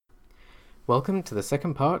Welcome to the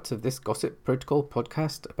second part of this Gossip Protocol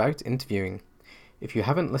podcast about interviewing. If you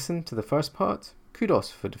haven't listened to the first part, kudos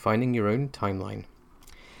for defining your own timeline.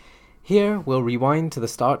 Here we'll rewind to the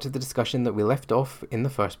start of the discussion that we left off in the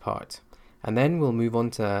first part, and then we'll move on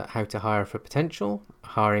to how to hire for potential,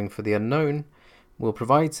 hiring for the unknown, we'll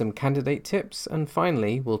provide some candidate tips, and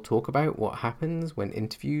finally we'll talk about what happens when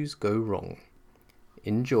interviews go wrong.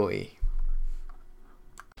 Enjoy.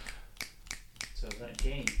 So that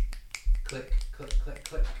game. Click, click, click,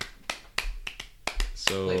 click.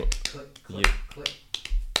 So, Click, click, click, yeah. click.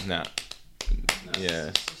 nah.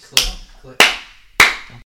 Yeah. Click, click.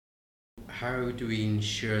 How do we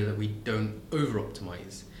ensure that we don't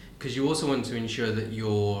over-optimize? Because you also want to ensure that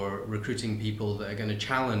you're recruiting people that are going to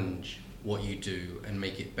challenge what you do and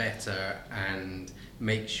make it better and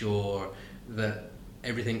make sure that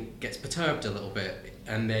everything gets perturbed a little bit,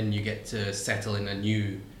 and then you get to settle in a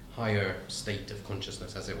new higher state of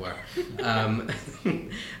consciousness, as it were. How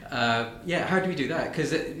do we do that?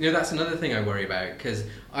 Because that's another thing I worry about, because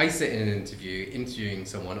I sit in an interviewing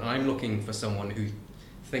someone, and I'm looking for someone who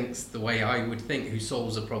thinks the way I would think, who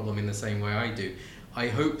solves a problem in the same way I do. I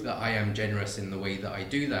hope that I am generous in the way that I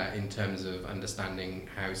do that, in terms of understanding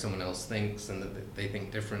how someone else thinks and that they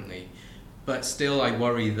think differently. But still, I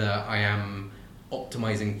worry that I am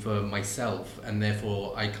optimizing for myself, and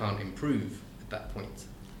therefore I can't improve at that point.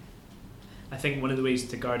 I think one of the ways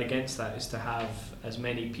to guard against that is to have as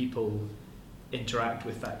many people interact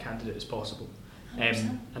with that candidate as possible.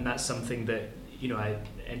 And that's something that, I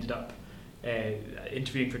ended up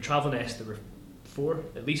interviewing for TravelNest. There were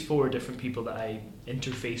at least four different people that I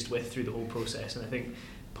interfaced with through the whole process. And I think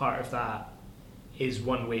part of that is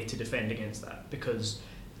one way to defend against that, because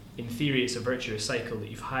in theory it's a virtuous cycle that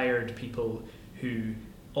you've hired people who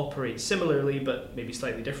operate similarly but maybe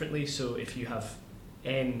slightly differently. So if you have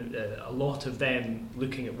a lot of them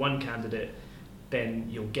looking at one candidate, then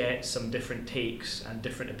you'll get some different takes and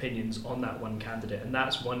different opinions on that one candidate, and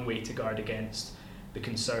that's one way to guard against the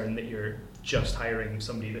concern that you're just hiring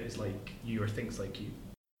somebody that is like you or thinks like you.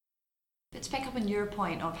 But to pick up on your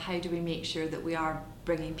point of how do we make sure that we are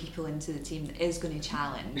bringing people into the team that is going to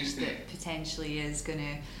challenge, that potentially is going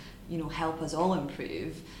to help us all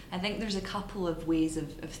improve, I think there's a couple of ways of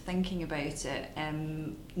thinking about it.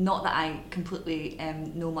 Not that I completely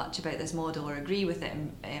know much about this model or agree with it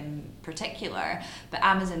in particular, but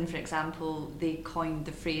Amazon, for example, they coined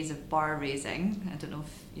the phrase of bar raising. I don't know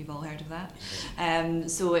if you've all heard of that.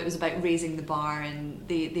 So it was about raising the bar, and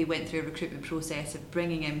they went through a recruitment process of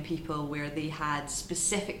bringing in people where they had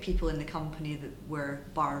specific people in the company that were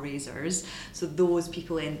bar raisers. So those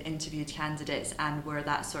people interviewed candidates and were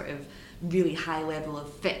that sort of really high level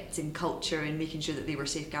of fit and culture, and making sure that they were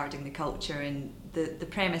safeguarding the culture. And the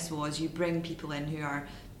premise was you bring people in who are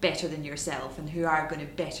better than yourself and who are going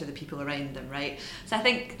to better the people around them, right? So I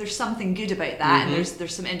think there's something good about that, and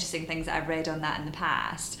there's some interesting things that I've read on that in the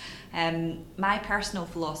past. My personal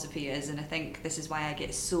philosophy is, and I think this is why I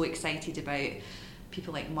get so excited about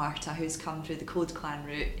people like Marta, who's come through the Code Clan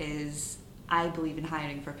route, is I believe in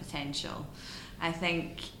hiring for potential. I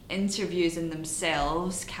think interviews in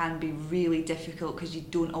themselves can be really difficult because you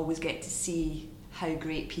don't always get to see how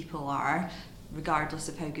great people are, regardless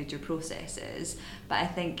of how good your process is. But I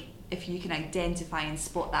think if you can identify and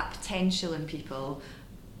spot that potential in people,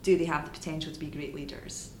 do they have the potential to be great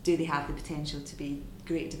leaders? Do they have the potential to be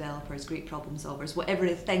great developers, great problem solvers? Whatever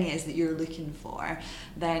the thing is that you're looking for,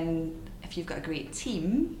 then if you've got a great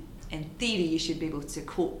team, in theory you should be able to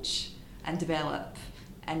coach and develop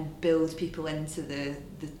and build people into the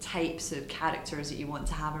types of characters that you want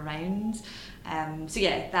to have around.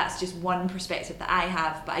 That's just one perspective that I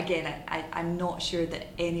have, but again, I'm not sure that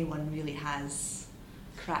anyone really has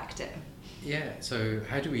cracked it. Yeah, so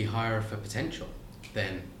how do we hire for potential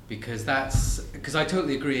then? Because I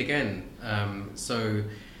totally agree again. So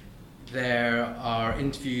there are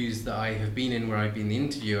interviews that I have been in where I've been the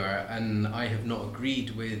interviewer and I have not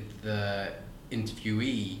agreed with the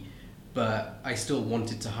interviewee, but I still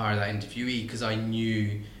wanted to hire that interviewee because I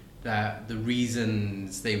knew that the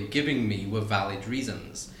reasons they were giving me were valid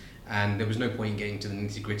reasons, and there was no point in getting to the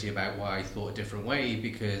nitty-gritty about why I thought a different way,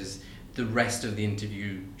 because the rest of the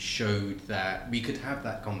interview showed that we could have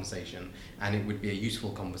that conversation and it would be a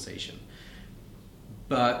useful conversation.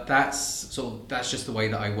 But that's just the way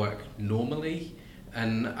that I work normally,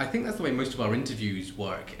 and I think that's the way most of our interviews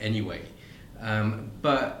work anyway.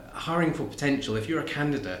 But hiring for potential, if you're a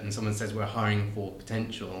candidate and someone says we're hiring for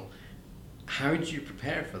potential, how do you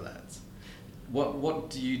prepare for that?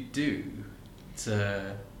 What do you do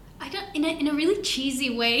to I don't, in a really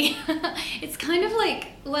cheesy way, it's kind of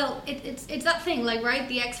like, well, it's that thing, like, right,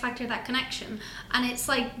 the X factor, that connection, and it's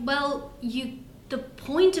like, well, the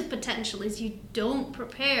point of potential is you don't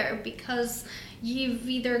prepare because you've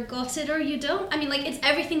either got it or you don't. I mean, like, it's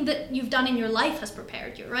everything that you've done in your life has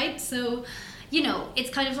prepared you, right? So, you know, it's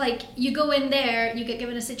kind of like you go in there, you get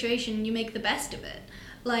given a situation, you make the best of it.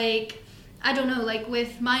 Like, I don't know, like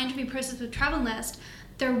with my interview process with Travel Nest,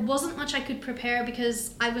 there wasn't much I could prepare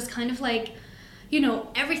because I was kind of like, you know,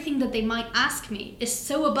 everything that they might ask me is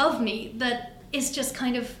so above me that it's just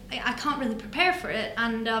kind of, I can't really prepare for it.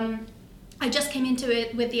 And I just came into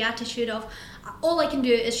it with the attitude of, all I can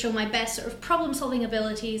do is show my best sort of problem solving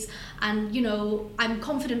abilities, and, you know, I'm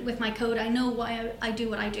confident with my code, I know why I do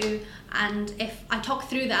what I do, and if I talk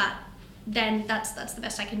through that, then that's the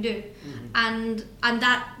best I can do. And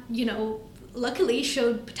that, you know, luckily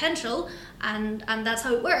showed potential, and that's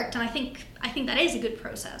how it worked, and I think that is a good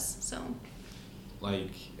process. So,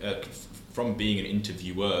 like, from being an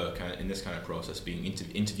interviewer kind of in this kind of process, being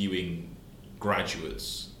interviewing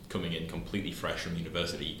graduates coming in completely fresh from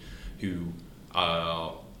university who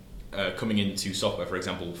are coming into software, for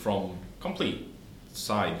example, from complete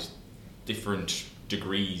different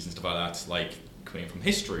degrees and stuff like that, like coming from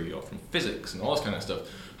history or from physics and all this kind of stuff,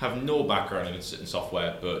 have no background in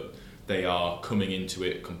software, but they are coming into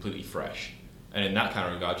it completely fresh. And in that kind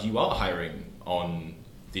of regard, you are hiring on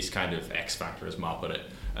this kind of X factor, as Mark put it,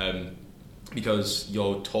 because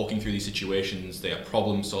you're talking through these situations, they are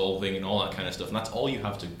problem solving and all that kind of stuff, and that's all you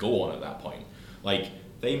have to go on at that point. Like,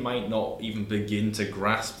 they might not even begin to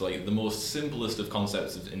grasp like the most simplest of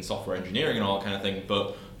concepts in software engineering and all that kind of thing,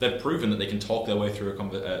 but they've proven that they can talk their way through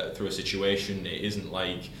a situation. It isn't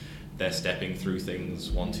like they're stepping through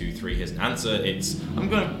things, 1, 2, 3, here's an answer. It's, I'm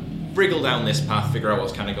going to wriggle down this path, figure out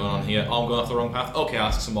what's kind of going on here. Oh, I'm going off the wrong path. Okay, I'll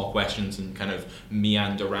ask some more questions and kind of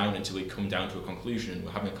meander around until we come down to a conclusion and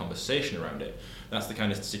we're having a conversation around it. That's the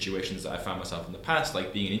kind of situations that I found myself in the past,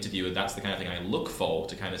 like being an interviewer. That's the kind of thing I look for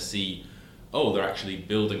to kind of see, oh, they're actually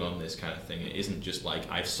building on this kind of thing. It isn't just like,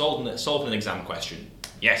 I've solved an exam question.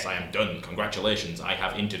 Yes, I am done. Congratulations, I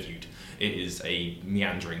have interviewed. It is a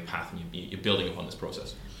meandering path, and you're building upon this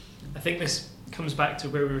process. I think this comes back to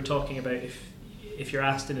where we were talking about if you're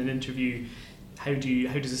asked in an interview, how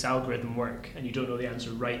does this algorithm work, and you don't know the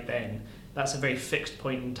answer right then, that's a very fixed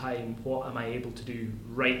point in time. What am I able to do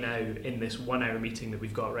right now in this 1 hour meeting that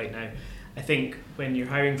we've got right now? I think when you're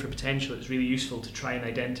hiring for potential, it's really useful to try and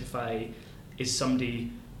identify, is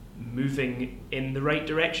somebody moving in the right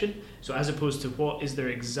direction? So as opposed to what is their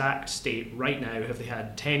exact state right now, have they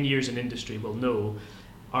had 10 years in industry? Well, no.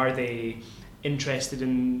 Are they interested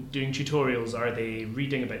in doing tutorials? Are they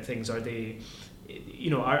reading about things? Are they,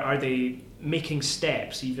 are they making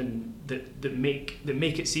steps even that make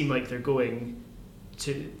it seem like they're going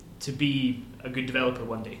to be a good developer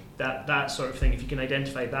one day? That sort of thing. If you can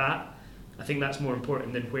identify that, I think that's more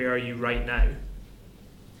important than where are you right now.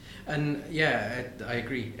 And yeah, I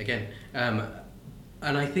agree again. And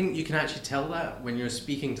I think you can actually tell that when you're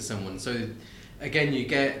speaking to someone. So again, you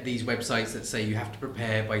get these websites that say you have to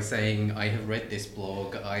prepare by saying, I have read this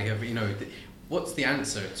blog, I have, what's the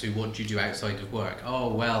answer to what do you do outside of work?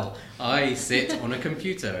 Oh, well, I sit on a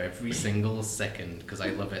computer every single second because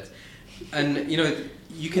I love it. And,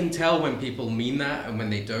 you can tell when people mean that and when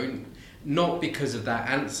they don't, not because of that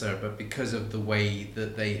answer, but because of the way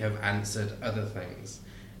that they have answered other things.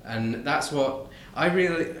 And that's what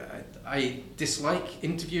I dislike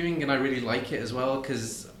interviewing, and I really like it as well,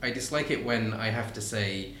 because I dislike it when I have to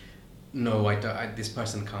say, no, this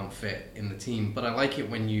person can't fit in the team. But I like it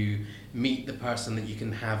when you meet the person that you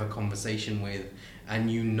can have a conversation with,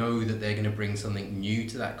 and you know that they're going to bring something new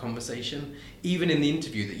to that conversation. Even in the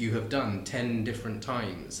interview that you have done 10 different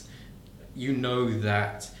times, you know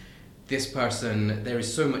that this person, there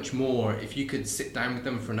is so much more. If you could sit down with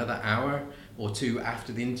them for another hour or two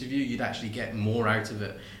after the interview, you'd actually get more out of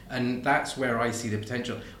it. And that's where I see the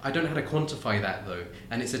potential. I don't know how to quantify that though,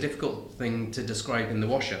 and it's a difficult thing to describe in the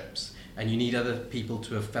wash-ups, and you need other people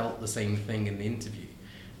to have felt the same thing in the interview.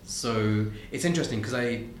 So it's interesting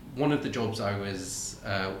because one of the jobs I was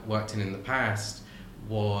worked in the past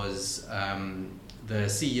was the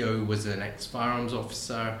CEO was an ex-firearms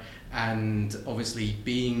officer, and obviously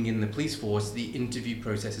being in the police force, the interview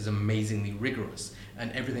process is amazingly rigorous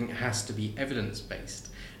and everything has to be evidence-based.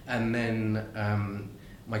 And then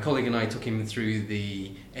my colleague and I took him through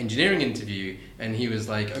the engineering interview, and he was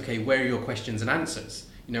like, okay, where are your questions and answers?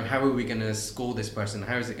 How are we going to score this person?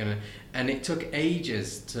 How is it going to... And it took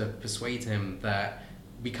ages to persuade him that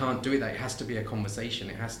we can't do it, that it has to be a conversation.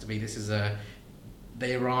 It has to be,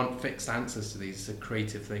 there aren't fixed answers to these. It's a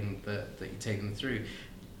creative thing that you take them through.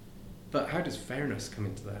 But how does fairness come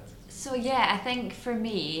into that? So yeah, I think for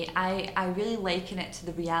me, I really liken it to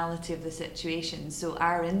the reality of the situation. So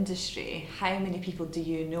our industry, how many people do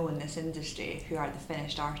you know in this industry who are the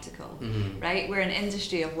finished article, right? We're an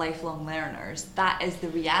industry of lifelong learners. That is the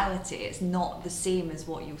reality. It's not the same as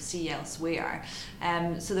what you'll see elsewhere.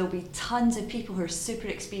 So there'll be tons of people who are super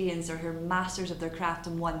experienced or who are masters of their craft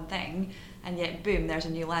in one thing, and yet boom, there's a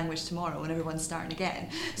new language tomorrow and everyone's starting again.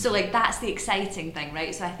 So like that's the exciting thing,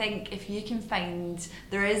 right? So I think if you can find,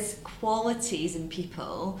 there is qualities in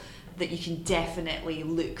people that you can definitely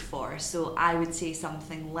look for. So I would say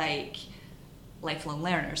something like lifelong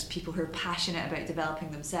learners, people who are passionate about developing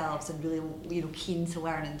themselves and really keen to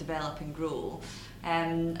learn and develop and grow.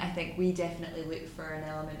 I think we definitely look for an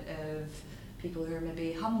element of people who are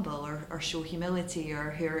maybe humble or show humility,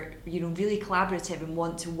 or who are really collaborative and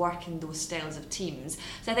want to work in those styles of teams.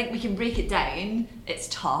 So I think we can break it down. It's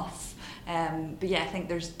tough, but yeah, I think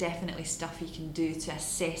there's definitely stuff you can do to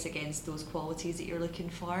assess against those qualities that you're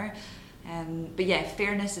looking for. But yeah,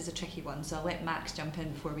 fairness is a tricky one, so I'll let Max jump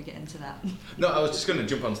in before we get into that. No, I was just going to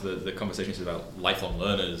jump onto the conversations about lifelong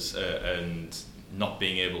learners and not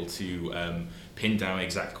being able to pin down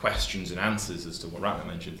exact questions and answers as to what Ratna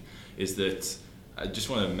mentioned. Is that I just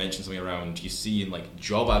want to mention something around, you see in like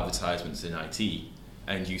job advertisements in IT,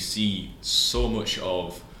 and you see so much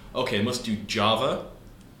of, okay, I must do Java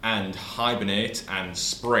and Hibernate and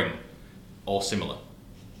Spring, or similar.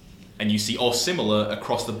 And you see or similar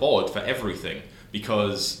across the board for everything,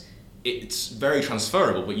 because it's very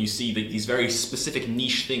transferable, but you see that these very specific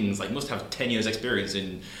niche things, like must have 10 years experience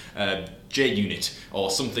in JUnit, or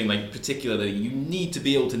something like particular that you need to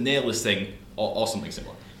be able to nail this thing, or something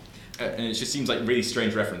similar. And it just seems like really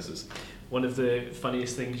strange references. One of the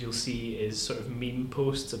funniest things you'll see is sort of meme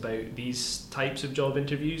posts about these types of job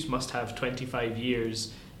interviews must have 25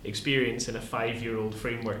 years experience in a 5-year-old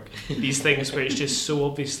framework. These things where it's just so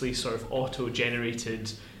obviously sort of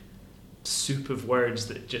auto-generated soup of words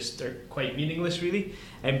that just are quite meaningless, really.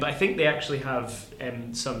 But I think they actually have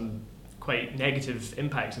some quite negative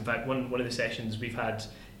impacts. In fact, one of the sessions we've had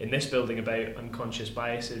in this building about unconscious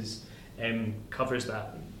biases covers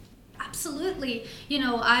that. Absolutely.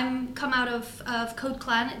 I'm come out of Code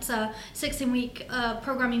Clan. It's a 16-week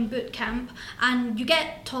programming boot camp, and you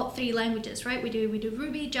get taught 3 languages, right? We do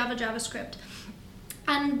Ruby, Java, JavaScript,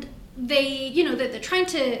 and they're trying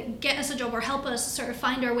to get us a job or help us sort of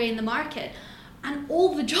find our way in the market. And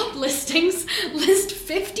all the job listings list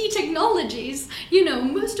 50 technologies,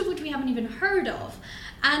 most of which we haven't even heard of.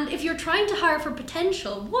 And if you're trying to hire for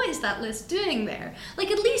potential, what is that list doing there?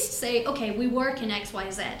 Like, at least say, okay, we work in X,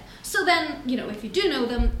 Y, Z. So then, if you do know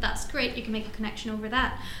them, that's great. You can make a connection over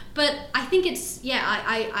that. But I think it's,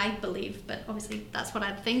 I believe, but obviously that's what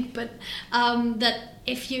I think. But that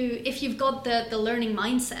if you've got the learning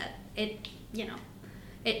mindset,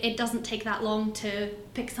 it doesn't take that long to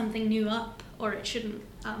pick something new up, or it shouldn't.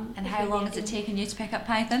 And how long has it taken you to pick up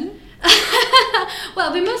Python? Well,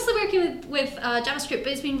 I've been mostly working with JavaScript,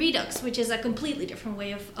 but it's been Redux, which is a completely different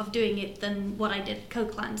way of doing it than what I did at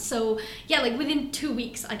Code Clan. So yeah, like within 2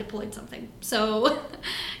 weeks I deployed something. So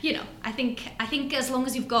I think as long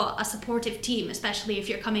as you've got a supportive team, especially if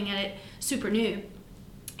you're coming at it super new,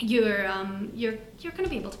 you're going to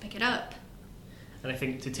be able to pick it up. And I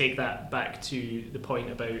think to take that back to the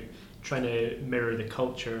point about trying to mirror the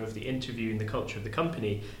culture of the interview and the culture of the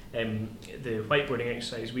company, the whiteboarding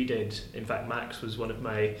exercise we did, in fact Max was one of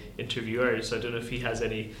my interviewers, so I don't know if he has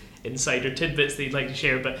any insider tidbits that he'd like to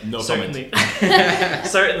share, but no certainly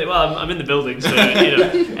well, I'm in the building, so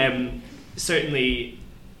certainly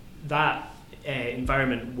that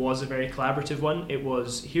environment was a very collaborative one. It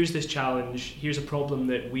was, here's this challenge, here's a problem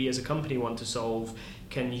that we as a company want to solve,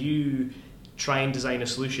 can you try and design a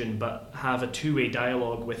solution, but have a two-way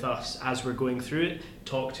dialogue with us as we're going through it.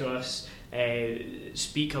 Talk to us,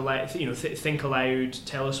 speak aloud, think aloud,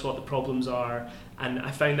 tell us what the problems are. And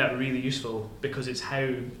I found that really useful because it's how,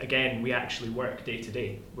 again, we actually work day to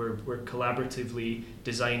day. We're collaboratively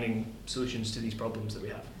designing solutions to these problems that we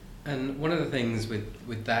have. And one of the things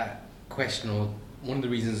with that question, or one of the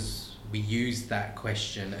reasons we use that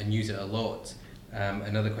question and use it a lot,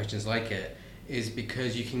 and other questions like it, is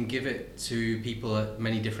because you can give it to people at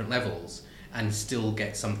many different levels and still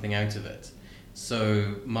get something out of it.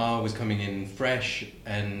 So Ma was coming in fresh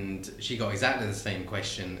and she got exactly the same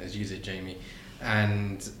question as you did, Jamie,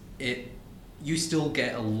 and you still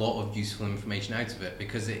get a lot of useful information out of it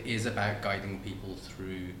because it is about guiding people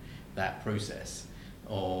through that process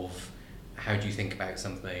of how do you think about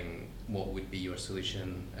something, what would be your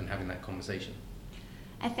solution, and having that conversation.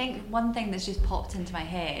 I think one thing that's just popped into my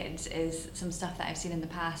head is some stuff that I've seen in the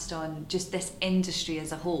past on just this industry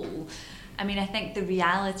as a whole. I mean, I think the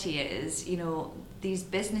reality is, you know, these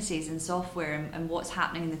businesses in software and what's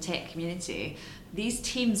happening in the tech community, these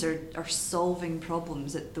teams are solving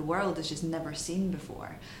problems that the world has just never seen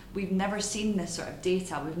before. We've never seen this sort of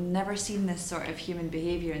data. We've never seen this sort of human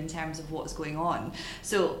behaviour in terms of what's going on.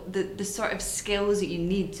 So the sort of skills that you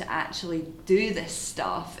need to actually do this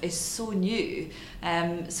stuff is so new.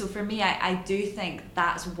 So for me, I do think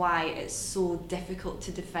that's why it's so difficult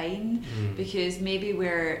to define, because maybe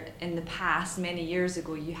where in the past, many years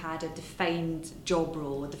ago, you had a defined job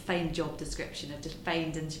role, a defined job description, a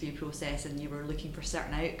defined interview process, and you were looking for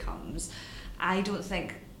certain outcomes. I don't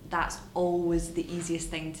think that's always the easiest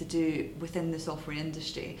thing to do within the software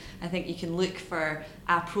industry. I think you can look for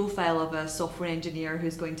a profile of a software engineer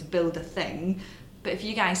who's going to build a thing, but if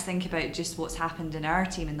you guys think about just what's happened in our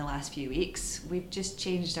team in the last few weeks, we've just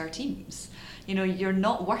changed our teams. You know, you're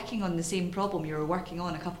not working on the same problem you were working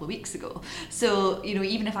on a couple of weeks ago. So, you know,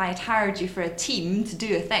 even if I had hired you for a team to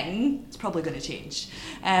do a thing, it's probably going to change.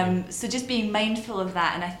 So just being mindful of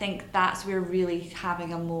that, and I think that's where really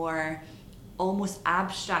having a more almost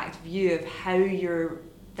abstract view of how you're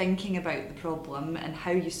thinking about the problem and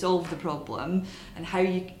how you solve the problem and how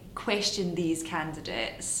you question these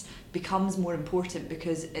candidates becomes more important,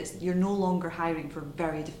 because you're no longer hiring for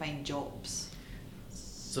very defined jobs.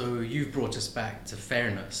 So you've brought us back to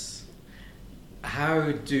fairness.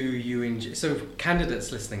 How do you so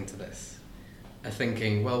candidates listening to this are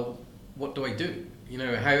thinking, well, what do I do? You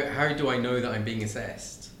know, how do I know that I'm being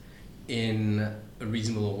assessed in a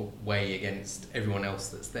reasonable way against everyone else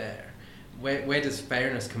that's there? Where does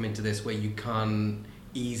fairness come into this, where you can't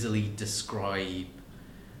easily describe,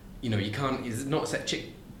 you know, you can't, is it not set check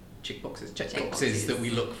boxes that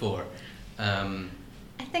we look for? I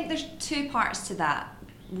think there's two parts to that.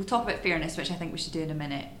 We'll talk about fairness, which I think we should do in a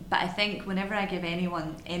minute, but I think whenever I give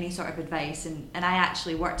anyone any sort of advice, and I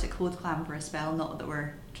actually worked at CodeClan for a spell, not that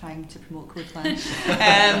we're trying to promote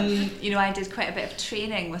CodeClan, you know, I did quite a bit of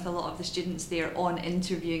training with a lot of the students there on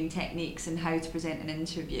interviewing techniques and how to present an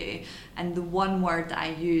interview, and the one word that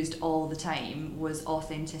I used all the time was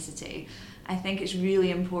authenticity. I think it's really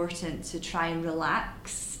important to try and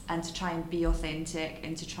relax and to try and be authentic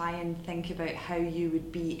and to try and think about how you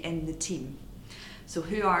would be in the team. So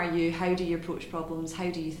who are you? How do you approach problems? How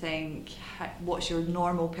do you think? What's your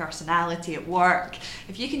normal personality at work?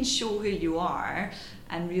 If you can show who you are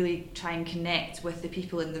and really try and connect with the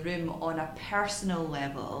people in the room on a personal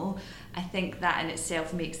level, I think that in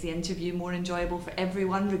itself makes the interview more enjoyable for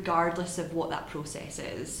everyone, regardless of what that process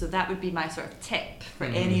is. So that would be my sort of tip for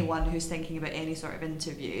anyone who's thinking about any sort of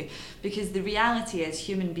interview, because the reality is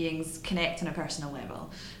human beings connect on a personal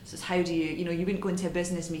level. So it's how do you know, you wouldn't go into a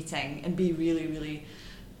business meeting and be really, really,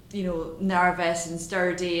 you know, nervous and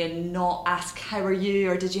sturdy and not ask how are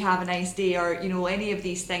you, or did you have a nice day, or, you know, any of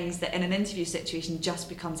these things that in an interview situation just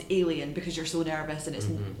becomes alien because you're so nervous and it's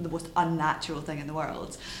the most unnatural thing in the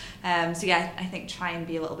world. So yeah, I think try and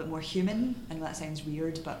be a little bit more human. I know that sounds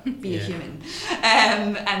weird, but be a human.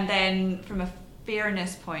 And then from a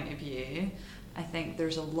fairness point of view, I think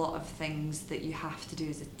there's a lot of things that you have to do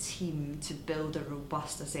as a team to build a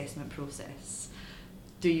robust assessment process.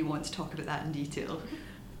 Do you want to talk about that in detail?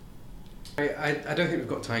 I don't think we've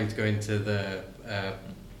got time to go into the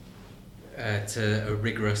to a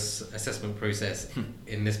rigorous assessment process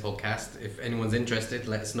in this podcast. If anyone's interested,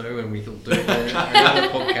 let us know and we'll do it in another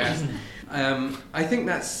podcast. I think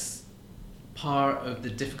that's part of the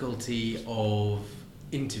difficulty of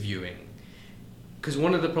interviewing, because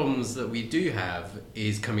one of the problems that we do have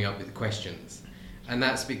is coming up with the questions, and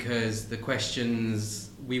that's because the questions,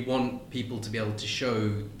 we want people to be able to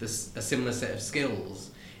show a similar set of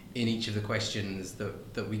skills in each of the questions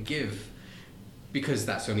that we give, because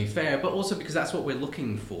that's only fair, but also because that's what we're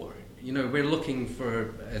looking for. You know, we're looking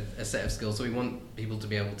for a set of skills, so we want people to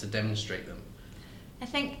be able to demonstrate them. I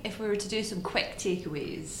think if we were to do some quick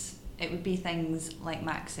takeaways, it would be things like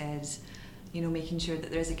Max said, you know, making sure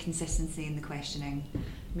that there is a consistency in the questioning,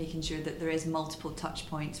 making sure that there is multiple touch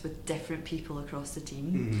points with different people across the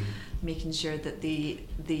team, making sure that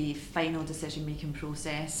the final decision making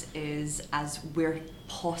process is, as where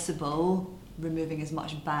possible, removing as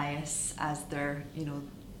much bias as there, you know,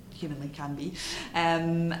 humanly can be,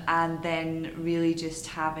 and then really just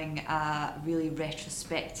having a really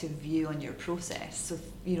retrospective view on your process. So,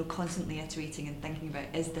 you know, constantly iterating and thinking about,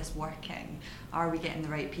 is this working? Are we getting the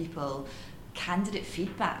right people? candidate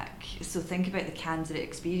feedback. So think about the candidate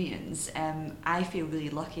experience. I feel really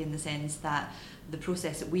lucky in the sense that the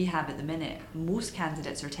process that we have at the minute, most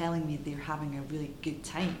candidates are telling me they're having a really good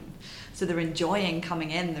time. So they're enjoying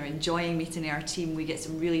coming in, they're enjoying meeting our team, we get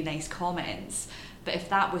some really nice comments. But if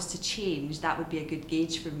that was to change, that would be a good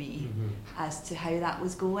gauge for me as to how that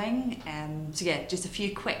was going. So yeah, just a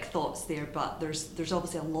few quick thoughts there, but there's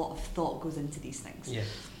obviously a lot of thought goes into these things. Yeah.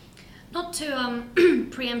 Not to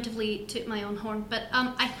preemptively toot my own horn, but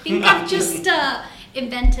I think I've just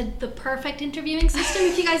invented the perfect interviewing system.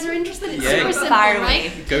 If you guys are interested, it's super simple,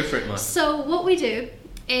 right? Go for it, man. So what we do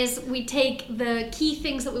is we take the key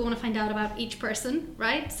things that we want to find out about each person,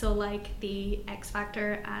 right? So like the X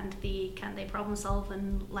factor and the can they problem solve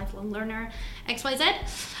and lifelong learner, XYZ.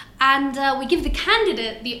 And we give the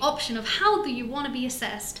candidate the option of how do you want to be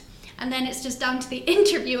assessed. And then it's just down to the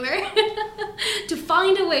interviewer to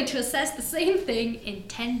find a way to assess the same thing in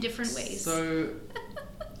 10 different ways. So,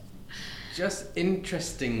 just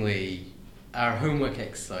interestingly, our homework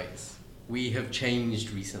exercise, we have changed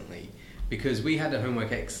recently, because we had a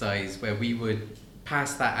homework exercise where we would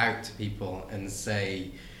pass that out to people and say,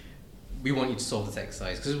 we want you to solve this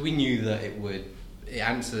exercise, because we knew that it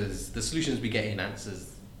answers, the solutions we get in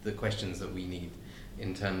answers the questions that we need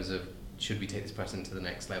in terms of should we take this person to the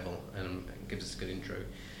next level, and gives us a good intro.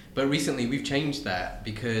 But recently we've changed that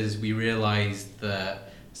because we realised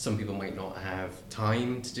that some people might not have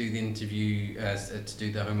time to do the interview, to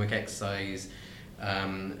do the homework exercise.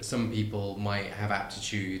 Some people might have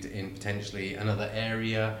aptitude in potentially another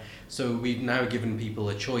area. So we've now given people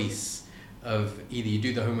a choice of either you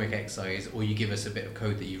do the homework exercise or you give us a bit of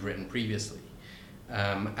code that you've written previously.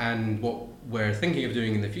 And what we're thinking of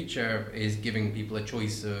doing in the future is giving people a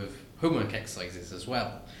choice of homework exercises as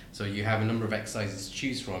well. So you have a number of exercises to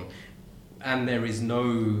choose from, and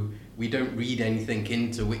we don't read anything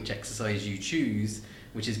into which exercise you choose,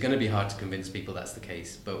 which is going to be hard to convince people that's the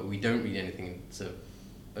case, but we don't read anything into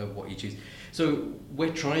what you choose. So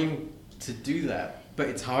we're trying to do that, but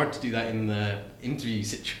it's hard to do that in the interview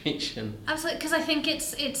situation. Absolutely, because I think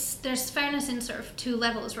there's fairness in sort of two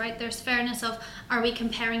levels, right? There's fairness of, are we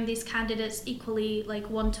comparing these candidates equally, like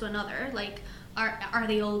one to another, like are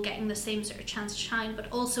they all getting the same sort of chance to shine? But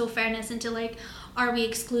also fairness into like, are we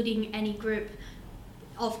excluding any group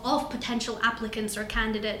of potential applicants or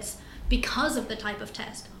candidates because of the type of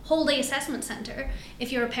test? Whole day assessment center,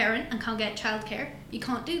 if you're a parent and can't get childcare, you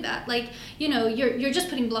can't do that. Like, you know, you're just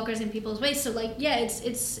putting blockers in people's ways. So like, yeah,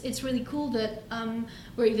 it's really cool that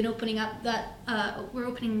we're even opening that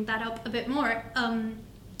up a bit more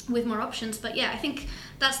with more options. But yeah, I think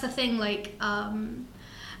that's the thing. Like,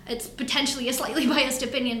 it's potentially a slightly biased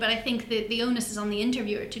opinion, but I think that the onus is on the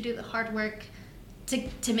interviewer to do the hard work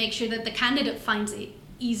to make sure that the candidate finds it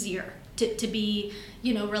easier to be,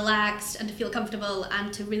 you know, relaxed and to feel comfortable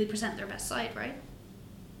and to really present their best side, right?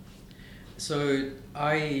 So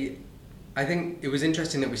I think it was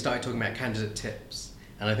interesting that we started talking about candidate tips,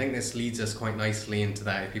 and I think this leads us quite nicely into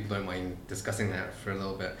that, if people don't mind discussing that for a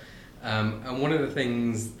little bit. And one of the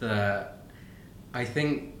things that I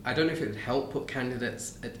don't know if it would help put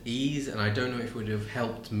candidates at ease, and I don't know if it would have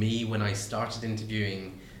helped me when I started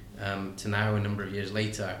interviewing to now a number of years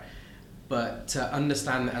later, but to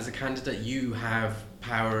understand that as a candidate you have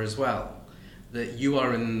power as well, that you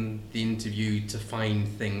are in the interview to find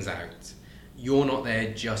things out. You're not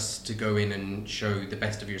there just to go in and show the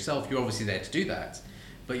best of yourself. You're obviously there to do that,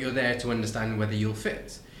 but you're there to understand whether you'll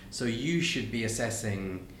fit. So you should be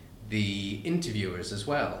assessing the interviewers as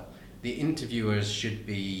well. The interviewers should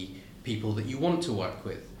be people that you want to work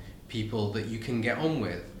with, people that you can get on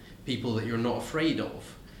with, people that you're not afraid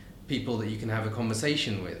of, people that you can have a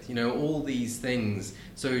conversation with, you know, all these things.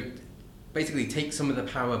 So basically take some of the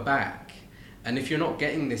power back. And if you're not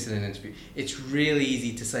getting this in an interview, it's really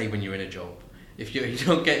easy to say when you're in a job. If you're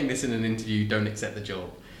not getting this in an interview, don't accept the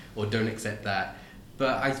job, or don't accept that.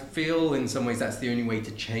 But I feel in some ways that's the only way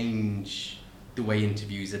to change the way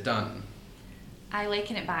interviews are done. I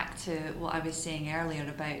liken it back to what I was saying earlier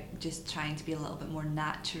about just trying to be a little bit more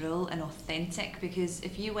natural and authentic, because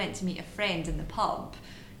if you went to meet a friend in the pub,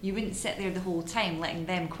 you wouldn't sit there the whole time letting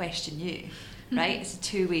them question you, right? It's a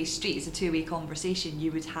two-way street, it's a two-way conversation.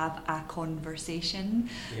 You would have a conversation.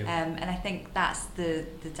 Yeah. And I think that's the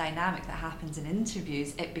dynamic that happens in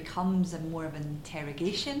interviews. It becomes more of an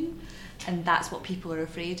interrogation, and that's what people are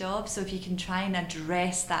afraid of. So if you can try and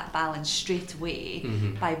address that balance straight away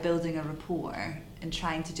by building a rapport and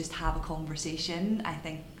trying to just have a conversation, I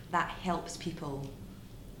think that helps people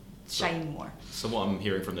shine more. So what I'm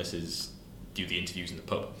hearing from this is do the interviews in the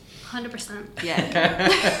pub. 100%. Yeah.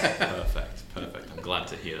 Perfect. I'm glad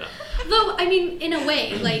to hear that. Though, I mean, in a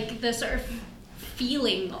way, like the sort of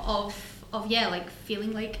feeling of like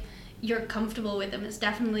feeling like you're comfortable with them is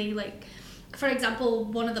definitely like, for example,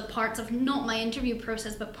 one of the parts of not my interview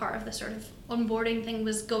process, but part of the sort of onboarding thing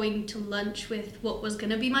was going to lunch with what was going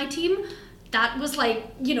to be my team. That was like,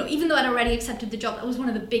 you know, even though I'd already accepted the job, that was one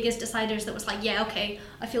of the biggest deciders that was like, yeah, okay,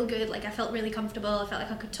 I feel good. Like, I felt really comfortable. I felt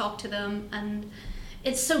like I could talk to them. And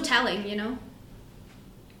it's so telling, you know?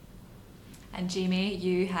 And Jamie,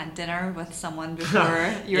 you had dinner with someone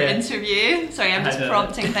before your Yeah. interview. Sorry, I'm just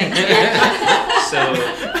prompting things. So,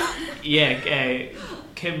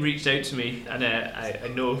 Kim reached out to me, and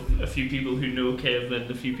I know a few people who know Kim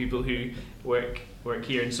and a few people who work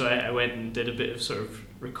here, and so I went and did a bit of sort of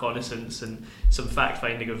reconnaissance and some fact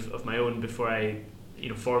finding of my own before I, you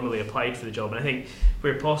know, formally applied for the job. And I think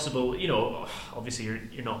where possible, you know, obviously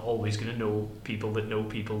you're not always going to know people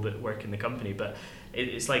that work in the company, but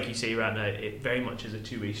it's like you say, Rana, it very much is a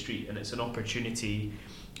two-way street, and it's an opportunity.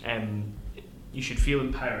 You should feel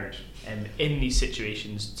empowered in these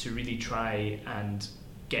situations to really try and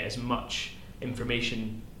get as much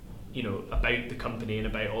information, you know, about the company and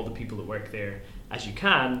about all the people that work there as you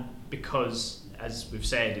can, because as we've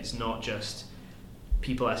said, it's not just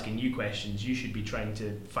people asking you questions. You should be trying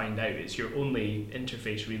to find out. It's your only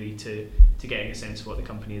interface really to getting a sense of what the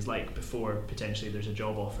company is like before potentially there's a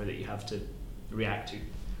job offer that you have to react to.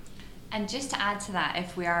 And just to add to that,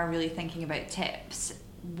 if we are really thinking about tips,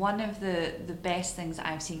 one of the best things that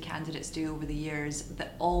I've seen candidates do over the years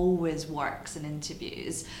that always works in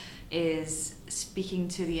interviews is speaking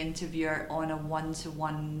to the interviewer on a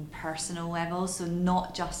one-to-one personal level, so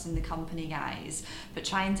not just in the company guise, but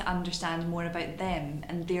trying to understand more about them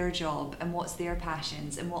and their job and what's their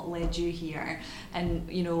passions and what led you here, and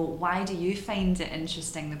you know, why do you find it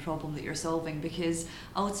interesting, the problem that you're solving, because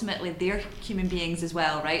ultimately they're human beings as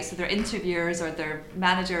well, right? So they're interviewers or they're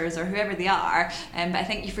managers or whoever they are, but I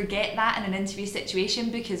think you forget that in an interview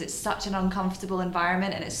situation because it's such an uncomfortable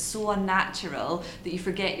environment and it's so unnatural that you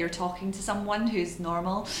forget you're talking to someone who's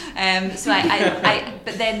normal. So I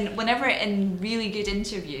but then whenever in really good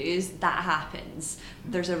interviews that happens,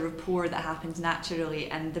 there's a rapport that happens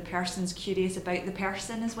naturally, and the person's curious about the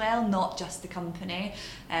person as well, not just the company.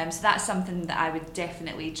 So that's something that I would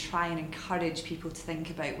definitely try and encourage people to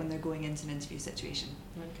think about when they're going into an interview situation.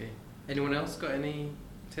 Okay. Anyone else got any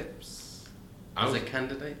tips as a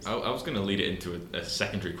candidate? I was going to lead it into a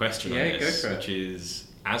secondary question on this, go for it. Which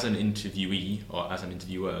is, as an interviewee or as an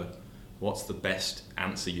interviewer, what's the best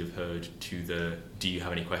answer you've heard to the "do you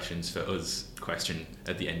have any questions for us" question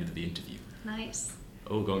at the end of the interview? Nice.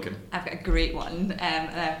 Oh, go on, Kim. I've got a great one.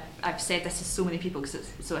 I've said this to so many people,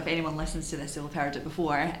 so if anyone listens to this, they'll have heard it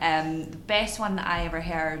before. The best one that I ever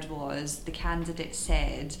heard was the candidate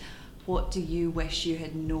said, "What do you wish you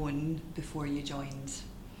had known before you joined?"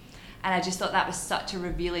 And I just thought that was such a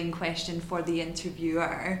revealing question for the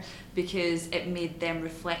interviewer, because it made them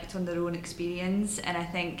reflect on their own experience. And I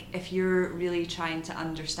think if you're really trying to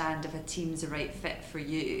understand if a team's the right fit for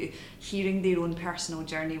you, hearing their own personal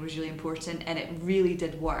journey was really important, and it really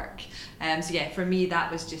did work. So yeah, for me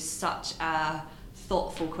that was just such a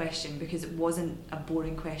thoughtful question, because it wasn't a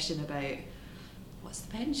boring question about what's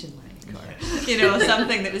the pension like, or you know,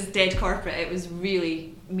 something that was dead corporate. It was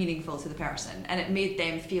really meaningful to the person, and it made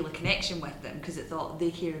them feel a connection with them, because it thought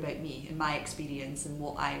they care about me and my experience and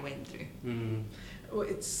what I went through. Well,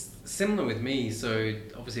 it's similar with me. So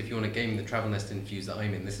obviously, if you want to game the Travel Nest interviews that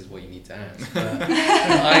I'm in, this is what you need to ask. But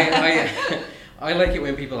I like it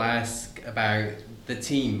when people ask about the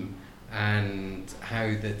team and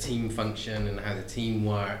how the team function and how the team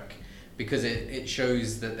work, because it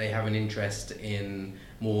shows that they have an interest in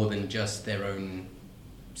more than just their own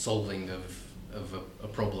solving of a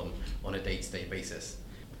problem on a day-to-day basis.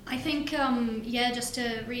 I think, just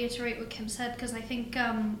to reiterate what Kim said, because I think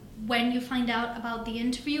when you find out about the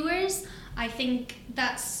interviewers, I think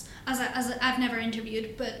that's, I've never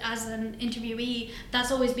interviewed, but as an interviewee,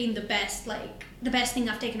 that's always been the best thing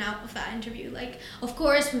I've taken out of that interview. Like, of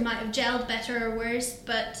course, we might have gelled better or worse,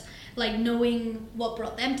 but like knowing what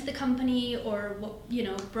brought them to the company, or what, you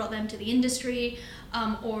know, brought them to the industry,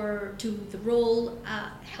 or to the role,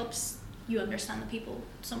 helps you understand the people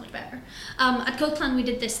so much better. At CodeClan we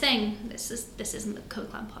did this thing, this isn't the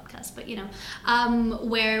CodeClan podcast, but you know,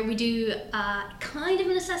 where we do kind of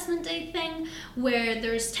an assessment day thing, where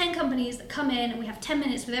there's 10 companies that come in and we have 10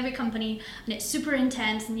 minutes with every company, and it's super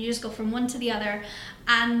intense and you just go from one to the other,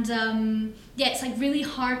 and it's like really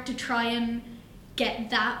hard to try and get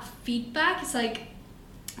that feedback. It's like,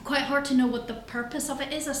 quite hard to know what the purpose of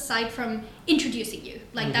it is aside from introducing you.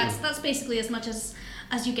 Like that's basically as much as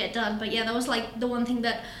you get done. But yeah, that was like the one thing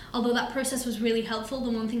that, although that process was really helpful,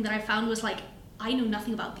 the one thing that I found was like, I know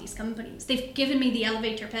nothing about these companies. They've given me the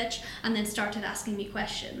elevator pitch and then started asking me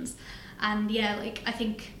questions. And yeah, like I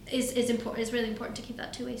think is really important to keep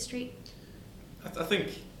that two-way street. I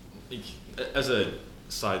think, like, as a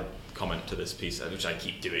side comment to this piece, which I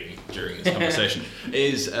keep doing during this conversation,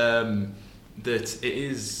 is that it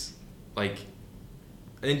is like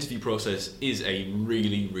an interview process is a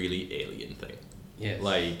really, really alien thing. Yes.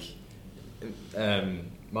 Like,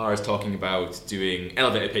 Mara's talking about doing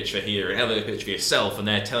elevator pitch for here and elevator pitch for yourself, and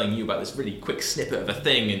they're telling you about this really quick snippet of a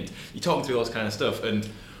thing, and you're talking through all this kind of stuff, and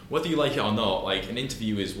whether you like it or not, like an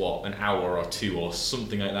interview is what, an hour or two or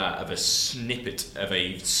something like that of a snippet of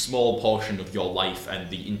a small portion of your life and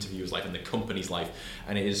the interviewer's life and the company's life,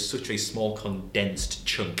 and it is such a small condensed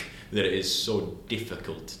chunk that it is so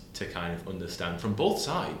difficult to kind of understand from both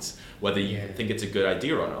sides whether you think it's a good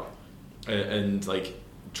idea or not, and like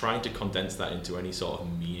trying to condense that into any sort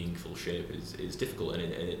of meaningful shape is difficult, and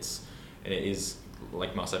it is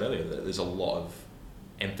like Matt said earlier, that there's a lot of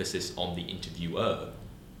emphasis on the interviewer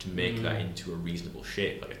to make that into a reasonable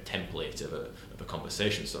shape, like a template of a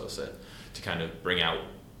conversation, so to kind of bring out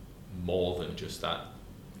more than just that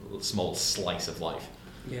small slice of life.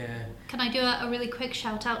 Yeah. Can I do a really quick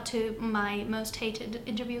shout out to my most hated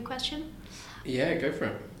interview question? Yeah, go for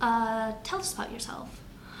it. Tell us about yourself.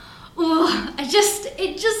 Oh,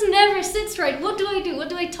 it just never sits right. What do I do? What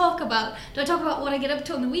do I talk about? Do I talk about what I get up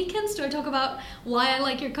to on the weekends? Do I talk about why I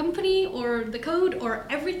like your company or the code or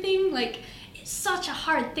everything? Like, it's such a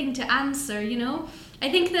hard thing to answer, you know?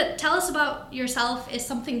 I think that tell us about yourself is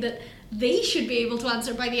something that they should be able to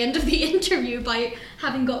answer by the end of the interview by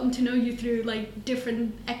having gotten to know you through like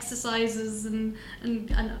different exercises and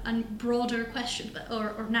broader questions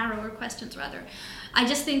or narrower questions rather. I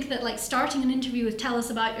just think that like starting an interview with tell us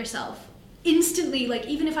about yourself instantly, like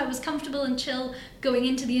even if I was comfortable and chill going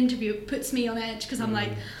into the interview, it puts me on edge because I'm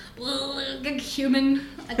like, well, human,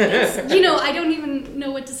 you know, I don't even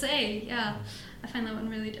know what to say. Yeah, I find that one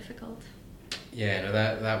really difficult. Yeah, no,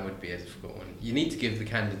 that would be a difficult one. You need to give the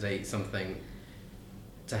candidate something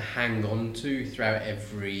to hang on to throughout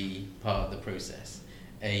every part of the process,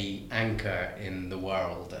 a anchor in the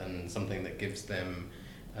world, and something that gives them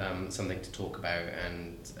something to talk about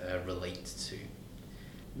and relate to.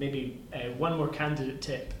 Maybe one more candidate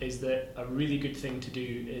tip is that a really good thing to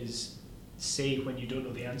do is say when you don't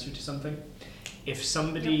know the answer to something. If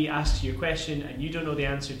somebody asks you a question and you don't know the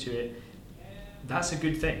answer to it, that's a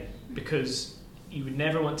good thing, because you would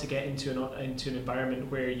never want to get into an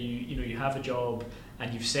environment where you have a job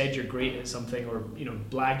and you've said you're great at something or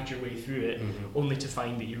blagged your way through it, only to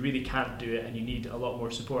find that you really can't do it and you need a lot more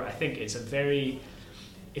support. I think it's a very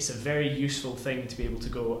useful thing to be able to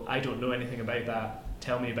go, I don't know anything about that,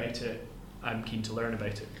 tell me about it, I'm keen to learn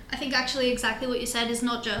about it. I think actually exactly what you said is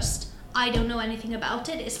not just I don't know anything about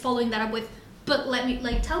it, it's following that up with, but let me,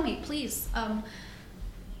 like, tell me please.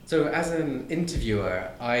 So as an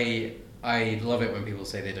interviewer, I love it when people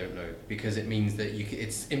say they don't know, because it means that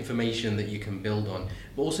it's information that you can build on,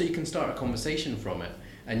 but also you can start a conversation from it,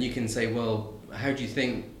 and you can say, well, how do you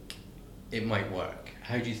think it might work?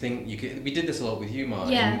 How do you think you could? We did this a lot with you,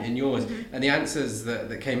 Mark, in yours, and the answers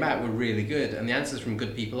that came out were really good, and the answers from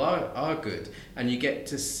good people are good, and you get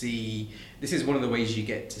to see, this is one of the ways you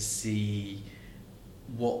get to see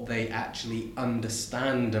what they actually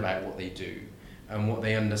understand about what they do, and what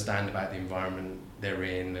they understand about the environment they're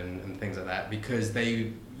in and things like that, because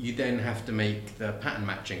you then have to make the pattern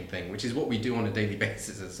matching thing, which is what we do on a daily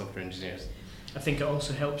basis as software engineers. I think it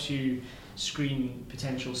also helps you screen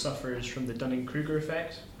potential sufferers from the Dunning-Kruger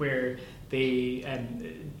effect, where they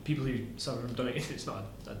people who suffer from Dunning, it's not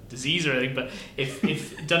a disease or anything, but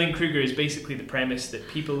if Dunning-Kruger is basically the premise that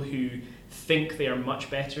people who think they are much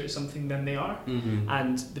better at something than they are,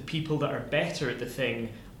 and the people that are better at the thing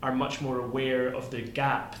are much more aware of the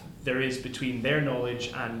gap there is between their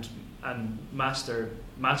knowledge and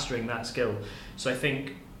mastering that skill. So I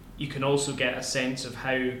think you can also get a sense of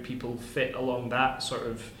how people fit along that sort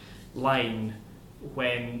of line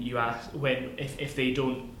when you ask, if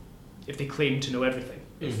they claim to know everything.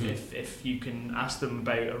 If you can ask them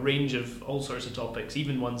about a range of all sorts of topics,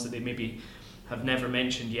 even ones that they maybe have never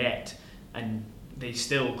mentioned yet, and they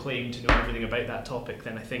still claim to know everything about that topic,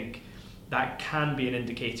 then I think that can be an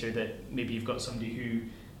indicator that maybe you've got somebody who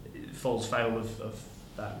falls foul of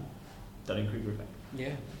that Dunning-Kruger effect.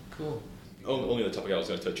 Yeah, cool. Only other topic I was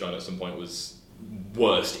going to touch on at some point was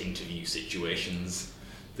worst interview situations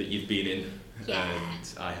that you've been in,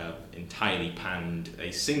 and I have entirely panned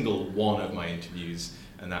a single one of my interviews,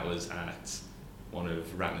 and that was at one of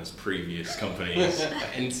Ratner's previous companies,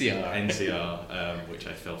 NCR, which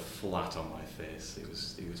I fell flat on my face. It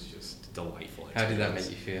was just delightful. How did that make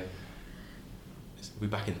you feel? Are we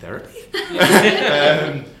back in therapy?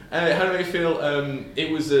 How did I feel?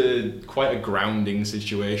 It was quite a grounding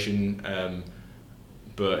situation,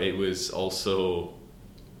 but it was also,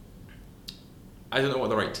 I don't know what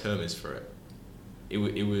the right term is for it.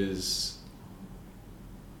 It was,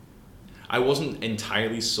 I wasn't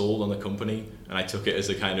entirely sold on the company, and I took it as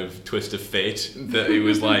a kind of twist of fate that it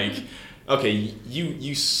was like, okay,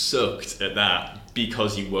 you sucked at that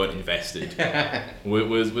because you weren't invested.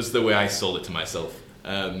 was the way I sold it to myself.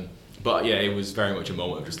 But yeah, it was very much a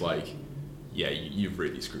moment of just like, yeah, you've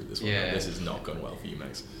really screwed this one. Yeah. This has not gone well for you,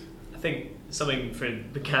 Max. I think something for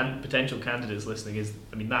the potential candidates listening is,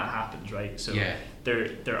 I mean, that happens, right? So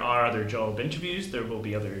there are other job interviews, there will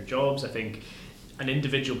be other jobs. I think an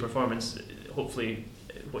individual performance, hopefully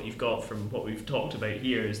what you've got from what we've talked about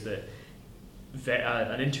here is that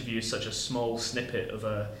an interview is such a small snippet of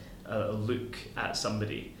a look at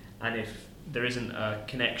somebody, and if there isn't a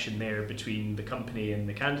connection there between the company and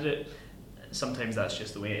the candidate, sometimes that's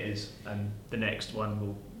just the way it is, and the next one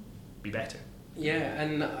will be better. Yeah,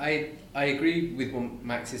 and I agree with what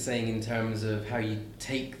Max is saying in terms of how you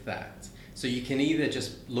take that. So you can either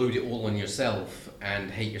just load it all on yourself and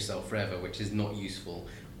hate yourself forever, which is not useful,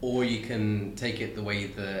 or you can take it the way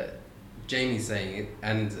that Jamie's saying it,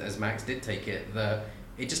 and as Max did take it, that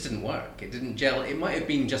it just didn't work. It didn't gel. It might have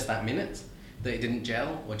been just that minute that it didn't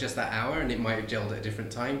gel, or just that hour, and it might have gelled at a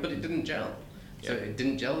different time, but it didn't gel. So it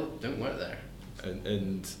didn't gel, don't work there.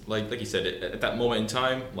 And like you said, at that moment in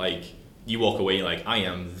time, like, you walk away like, I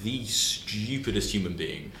am the stupidest human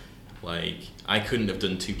being. Like, I couldn't have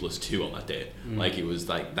done 2 + 2 on that day. Like, it was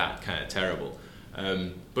like that kind of terrible.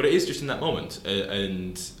 But it is just in that moment.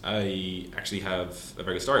 And I actually have a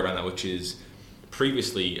very good story around that, which is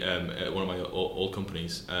previously at one of my old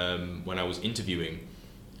companies, when I was interviewing,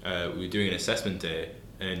 we were doing an assessment day,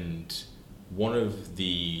 and one of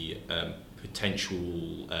the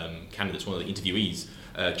potential candidates, one of the interviewees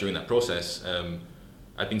during that process,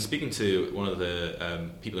 I'd been speaking to one of the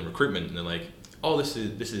people in recruitment, and they're like, oh, this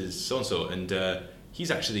is so-and-so, and he's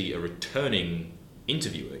actually a returning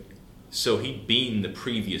interviewee. So he'd been the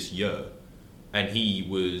previous year, and he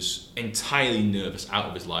was entirely nervous out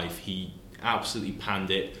of his life. He absolutely panned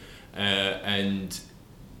it, and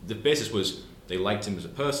the basis was they liked him as a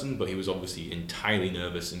person, but he was obviously entirely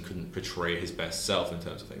nervous and couldn't portray his best self in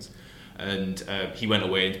terms of things. And he went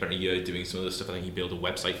away and spent a year doing some other stuff. I think he built a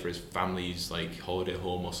website for his family's like holiday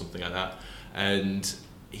home or something like that. And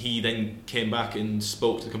he then came back and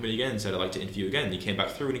spoke to the company again and said, I'd like to interview again. And he came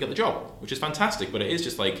back through and he got the job, which is fantastic. But it is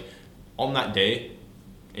just like, on that day,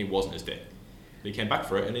 it wasn't his day. But he came back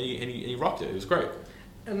for it and he rocked it. It was great.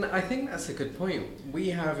 And I think that's a good point.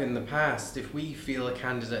 We have in the past, if we feel a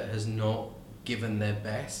candidate has not given their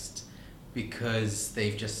best because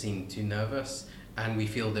they've just seemed too nervous, and we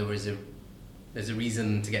feel there's a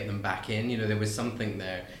reason to get them back in, there was something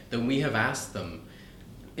there, then we have asked them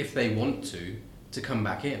if they want to come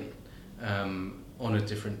back in on a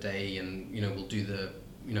different day, and we'll do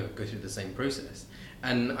go through the same process.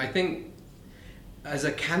 And I think as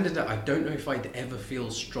a candidate, I don't know if I'd ever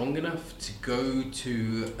feel strong enough to go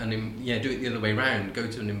to do it the other way around, go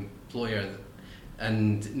to an employer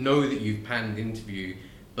and know that you've panned the interview,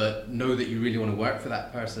 but know that you really want to work for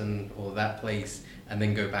that person or that place, and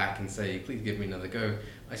then go back and say, please give me another go.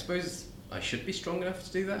 I suppose I should be strong enough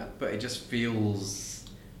to do that, but it just feels,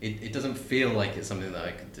 it doesn't feel like it's something that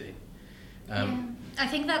I could do. I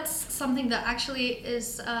think that's something that actually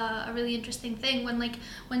is a really interesting thing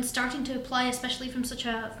when starting to apply, especially from such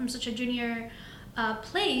a junior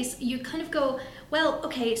place. You kind of go, well,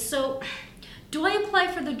 okay, so do I apply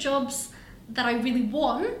for the jobs that I really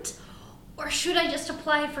want, or should I just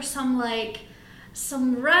apply for some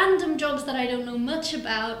random jobs that I don't know much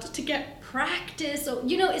about to get practice? Or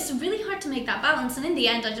it's really hard to make that balance. And in the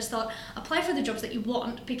end, I just thought, apply for the jobs that you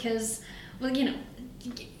want, because, well,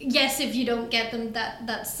 yes, if you don't get them,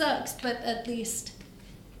 that sucks, but at least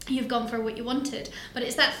you've gone for what you wanted. But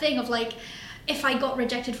it's that thing of like, if I got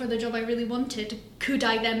rejected for the job I really wanted, could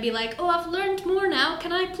I then be like, oh, I've learned more now,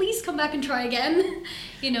 can I please come back and try again?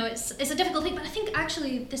 It's a difficult thing. But I think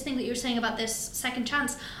actually this thing that you're saying about this second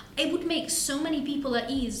chance, it would make so many people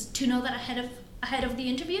at ease to know that ahead of the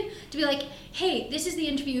interview, to be like, hey, this is the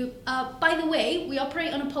interview, by the way, we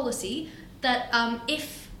operate on a policy that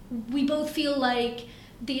if we both feel like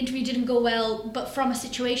the interview didn't go well, but from a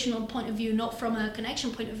situational point of view, not from a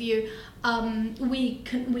connection point of view, we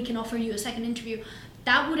can offer you a second interview.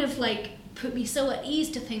 That would have put me so at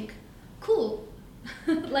ease to think, cool,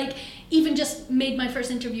 Like, even just made my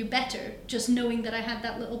first interview better, just knowing that I had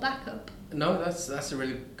that little backup. No, that's a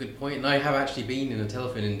really good point. And I have actually been in a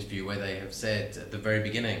telephone interview where they have said at the very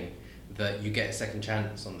beginning that you get a second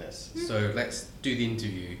chance on this. So let's do the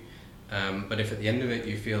interview. But if at the end of it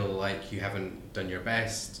you feel like you haven't done your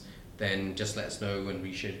best, then just let us know and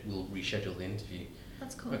we'll reschedule the interview.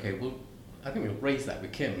 That's cool. Okay, well, I think we'll raise that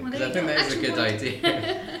with Kim, Well, because there I you think go. that is a good Action point.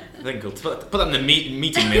 idea. I think we'll put that in the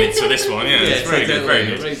meeting minutes for this one. Yeah, it's very good. Very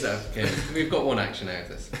We'll good. raise that with Kim. We've got one action out of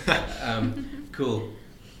this. Cool.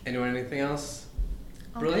 Anyone, anything else?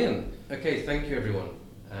 Brilliant. Okay, thank you everyone.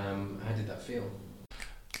 How did that feel?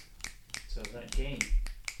 So that game.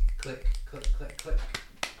 Click, click, click, click.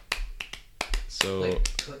 So Click,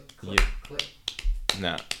 click, click, yeah. click.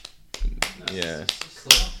 nah, yeah.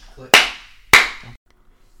 Click, click.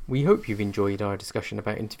 We hope you've enjoyed our discussion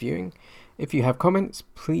about interviewing. If you have comments,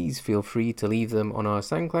 please feel free to leave them on our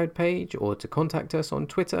SoundCloud page or to contact us on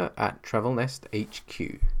Twitter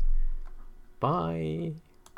 @TravelNestHQ. Bye.